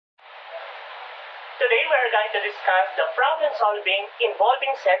Today we are going to discuss the problem solving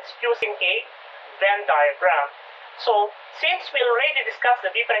involving sets using a Venn diagram. So, since we already discussed the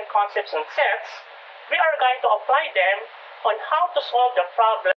different concepts and sets, we are going to apply them on how to solve the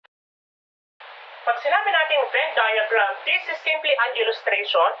problem. Pag sinabi natin Venn diagram, this is simply an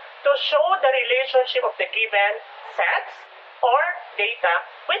illustration to show the relationship of the given sets or data,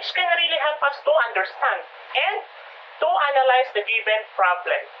 which can really help us to understand and to analyze the given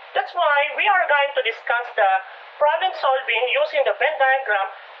problem. That's why we are going to discuss the problem solving using the Venn diagram,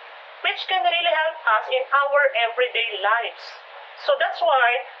 which can really help us in our everyday lives. So that's why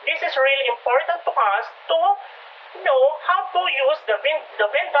this is really important to us to know how to use the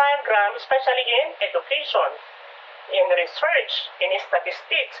Venn diagram, especially in education, in research, in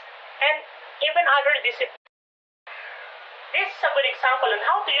statistics, and even other disciplines. This is a good example on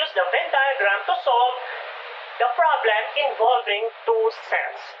how to use the Venn diagram to solve the problem involving two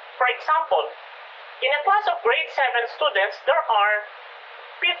sets. For example, in a class of grade 7 students, there are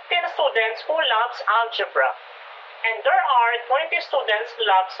 15 students who loves algebra, and there are 20 students who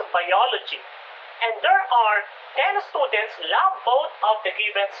loves biology, and there are 10 students love both of the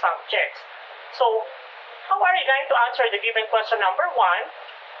given subjects. So, how are you going to answer the given question number 1?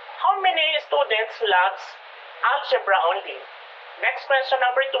 How many students loves algebra only? Next question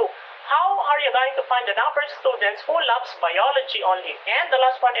number 2. How are you going to find the number of students who loves biology only? And the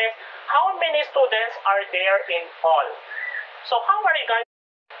last one is, how many students are there in all? So how are you going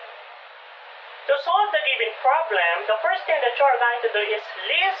to solve the given problem? The first thing that you are going to do is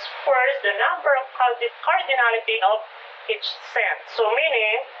list first the number of cardinality of each set. So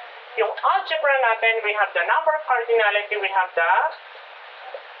meaning, yung algebra natin, we have the number of cardinality, we have the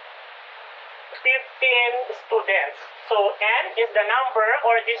 15 students. So n is the number,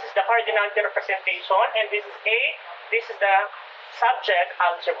 or this is the cardinality representation, and this is A, this is the subject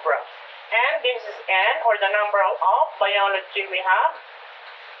algebra. And this is n, or the number of biology, we have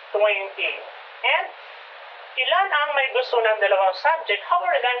 20. And ilan ang may gusto ng dalawang subject? How are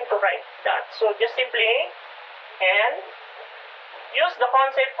we going to write that? So just simply n, use the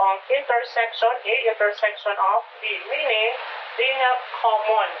concept of intersection, A intersection of B, meaning they have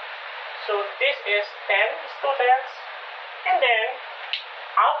common. So this is 10 students, and then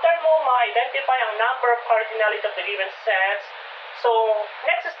after mo ma-identify ang number of cardinality of the given sets, so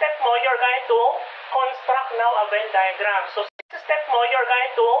next step mo, you're going to construct now a Venn diagram. So next step mo, you're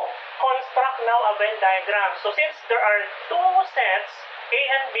going to construct now a Venn diagram. So since there are two sets, A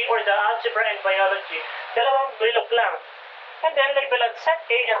and B, or the algebra and biology, dalawang bilog lang. And then labeled set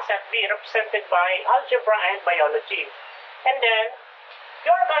A and set B, represented by algebra and biology. And then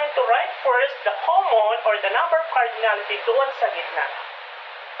you're going to write first the common, or the number of cardinality doon sa gitna.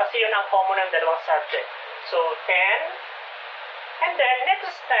 Kasi yun ang common ng dalawang subject. So 10. And then next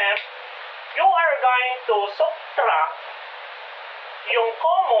step, you are going to subtract yung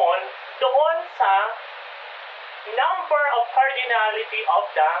common doon sa number of cardinality of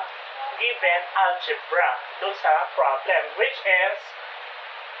the given algebra doon sa problem, which is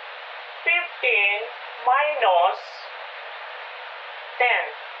 15 minus 10.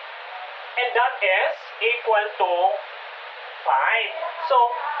 And that is equal to 5. So,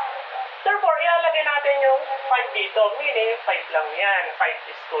 therefore, ilalagay natin yung 5 dito, meaning 5 lang yan.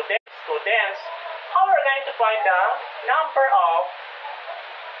 5 students. How are we going to find the number of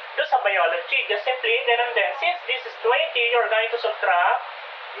do sa biology? Just simply, ganun din. Since this is 20, you're going to subtract,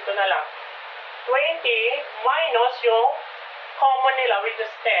 dito na lang, 20 minus yung common nila, which is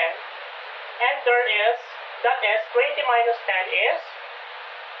 10. And that is 20 minus 10 is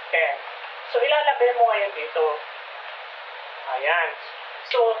 10. So, ilalagay mo ngayon dito. Ayan.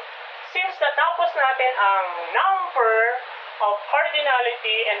 So, since natapos natin ang number of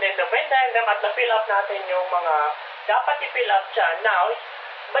cardinality and then the Venn diagram at na-fill up natin yung mga dapat i-fill up dyan, now,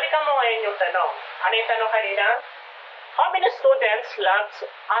 balikan mo ngayon yung tanong. Ano yung tanong kanina? How many students loves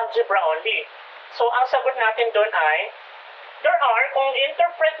algebra only? So, ang sagot natin doon ay, there are, kung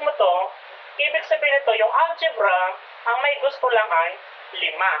interpret mo to, ibig sabihin nito, yung algebra, ang may gusto lang ay 5.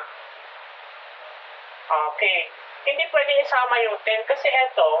 Okay. Hindi pwedeng isama yung 10 kasi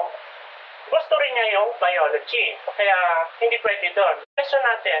ito, gusto rin niya yung biology. Kaya, hindi pwede doon. Question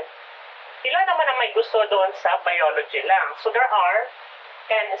natin, ilan naman ang may gusto doon sa biology lang? So, there are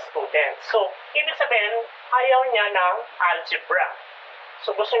 10 students. So, ibig sabihin, ayaw niya ng algebra.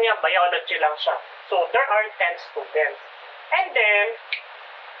 So, gusto niya biology lang siya. So, there are 10 students. And then,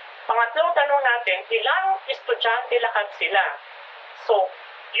 pangatlong tanong natin, ilang estudyante lahat sila? So,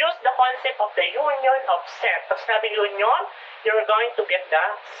 use the concept of the union of set. Pag sinabing union, you're going to get the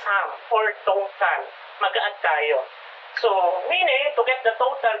sum or total. Mag-add tayo. So, meaning, to get the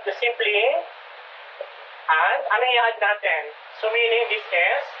total, just simply add. Ano i-add natin? So meaning this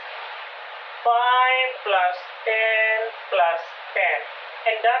is 5 plus 10 plus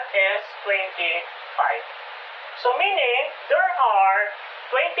 10. And that is 25. So meaning, there are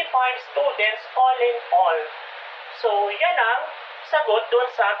 25 students all in all. So yan ang sagot doon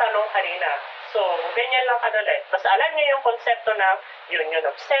sa tanong kanina. So, ganyan lang kadali. Basta alam niyo yung konsepto ng union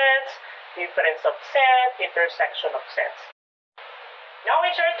of sets, difference of set, intersection of sets. Now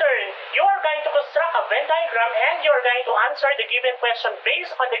it's your turn. You are going to construct a Venn diagram and you are going to answer the given question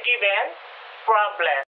based on the given problem.